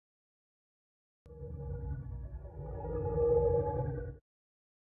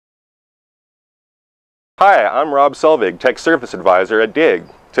Hi, I'm Rob Selvig, Tech Service Advisor at DIG.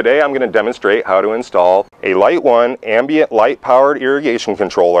 Today I'm going to demonstrate how to install a LEIT1 ambient light-powered irrigation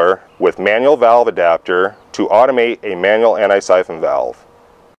controller with manual valve adapter to automate a manual anti-siphon valve.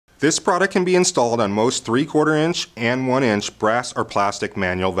 This product can be installed on most 3/4 inch and 1 inch brass or plastic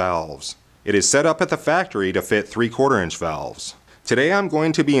manual valves. It is set up at the factory to fit 3/4 inch valves. Today I'm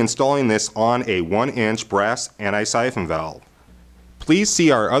going to be installing this on a 1 inch brass anti-siphon valve. Please see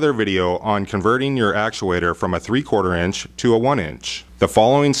our other video on converting your actuator from a 3/4 inch to a 1 inch. The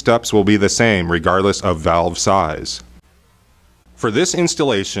following steps will be the same regardless of valve size. For this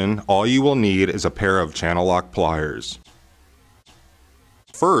installation, all you will need is a pair of channel lock pliers.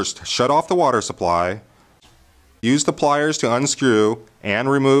 First, shut off the water supply. Use the pliers to unscrew and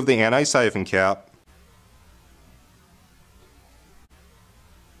remove the anti-siphon cap.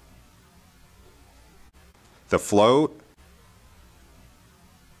 The float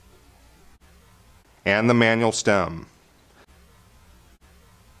and the manual stem.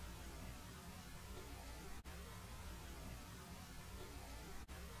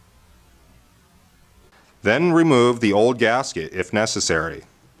 Then remove the old gasket if necessary.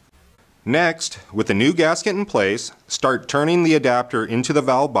 Next, with the new gasket in place, start turning the adapter into the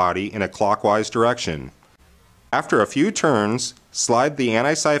valve body in a clockwise direction. After a few turns, slide the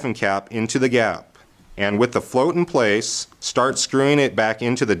anti-siphon cap into the gap, and with the float in place, start screwing it back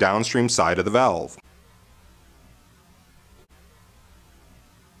into the downstream side of the valve.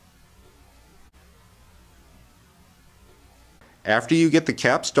 After you get the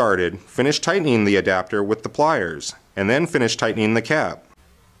cap started, finish tightening the adapter with the pliers, and then finish tightening the cap.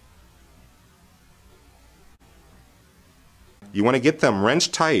 You want to get them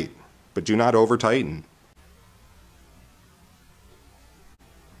wrench tight, but do not over tighten.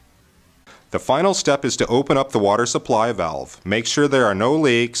 The final step is to open up the water supply valve. Make sure there are no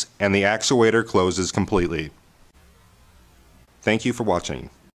leaks and the actuator closes completely. Thank you for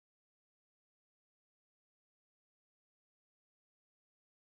watching.